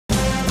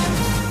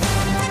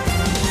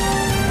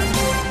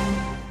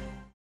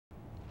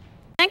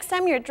Next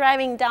time you're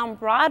driving down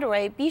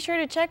Broadway, be sure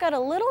to check out a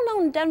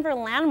little-known Denver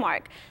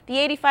landmark, the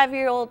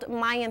 85-year-old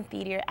Mayan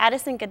Theater.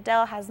 Addison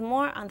Goodell has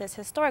more on this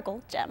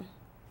historical gem.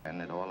 And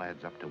it all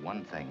adds up to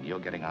one thing. You're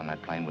getting on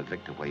that plane with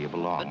Victor where you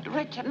belong. But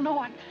Richard,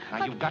 no,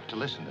 Now, you've got to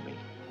listen to me.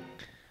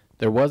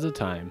 There was a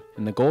time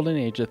in the golden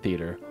age of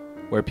theater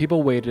where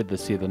people waited to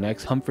see the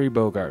next Humphrey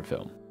Bogart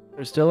film.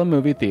 There's still a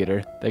movie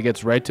theater that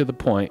gets right to the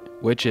point,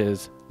 which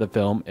is the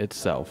film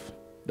itself.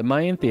 The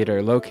Mayan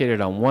Theater,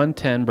 located on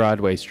 110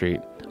 Broadway Street,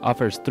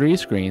 offers 3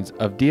 screens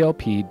of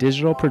DLP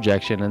digital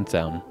projection and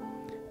sound.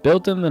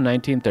 Built in the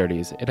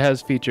 1930s, it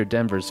has featured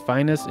Denver's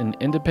finest in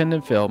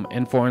independent film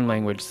and foreign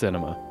language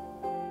cinema.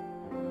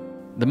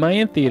 The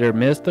Mayan Theater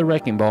missed the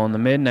wrecking ball in the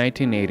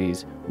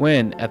mid-1980s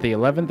when, at the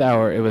 11th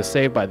hour, it was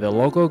saved by the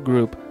local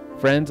group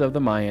Friends of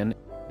the Mayan.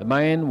 The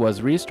Mayan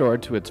was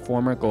restored to its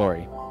former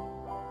glory.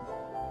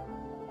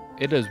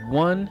 It is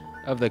one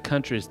of the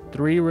country's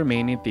 3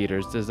 remaining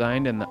theaters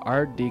designed in the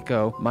Art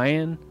Deco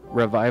Mayan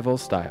Revival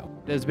style.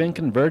 It has been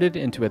converted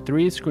into a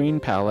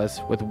 3-screen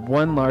palace with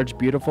 1 large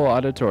beautiful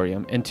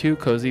auditorium and 2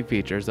 cozy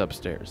features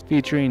upstairs,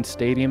 featuring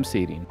stadium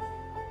seating.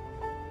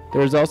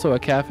 There is also a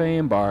cafe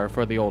and bar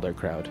for the older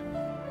crowd.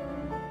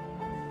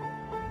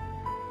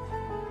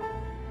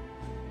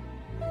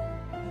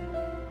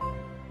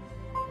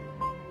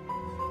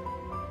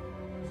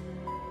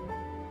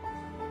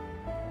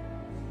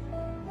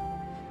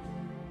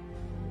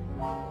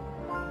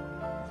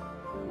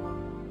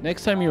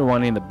 Next time you're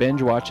wanting to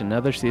binge watch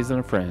another season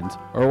of Friends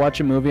or watch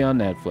a movie on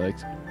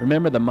Netflix,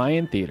 remember the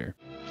Mayan Theater.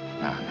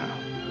 Now.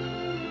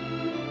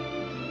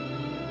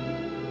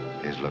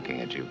 He's looking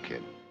at you,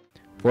 kid.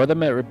 For the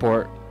Met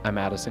Report, I'm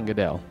Addison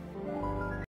Goodell.